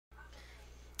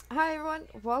Hi everyone,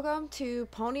 welcome to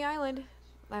Pony Island.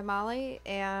 I'm Molly,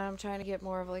 and I'm trying to get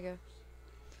more of like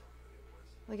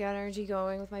energy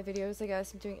going with my videos. I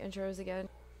guess I'm doing intros again.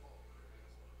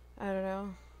 I don't know.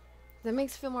 That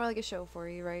makes it feel more like a show for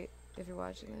you, right? If you're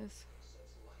watching this.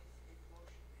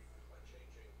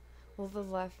 Well, the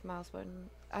left mouse button.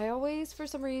 I always, for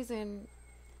some reason,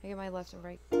 I get my left and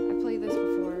right. I played this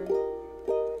before.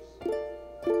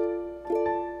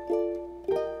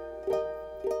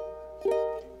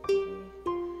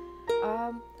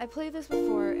 I played this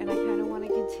before, and I kind of want to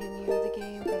continue the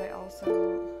game, but I want to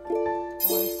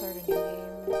start a new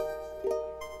game.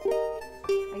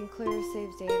 I can clear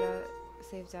save data.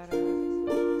 I have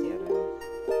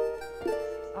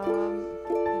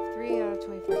 3 out of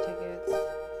 24 tickets.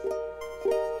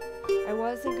 I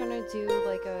wasn't gonna do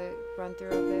like a run through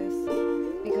of this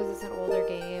because it's an older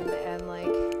game, and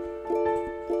like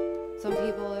some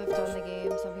people have done the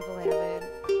game, some people haven't,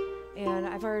 and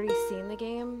I've already seen the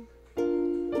game.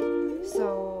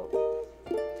 So,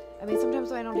 I mean,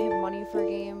 sometimes when I don't have money for a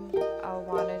game, I'll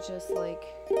want to just like,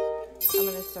 I'm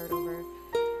gonna start over.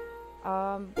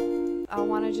 I'll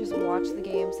want to just watch the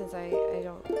game since I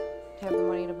don't have the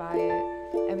money to buy it.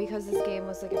 And because this game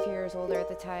was like a few years older at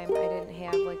the time, I didn't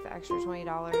have like the extra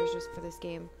 $20 just for this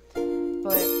game.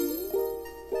 But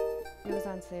it was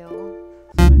on sale.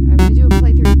 So I'm gonna do a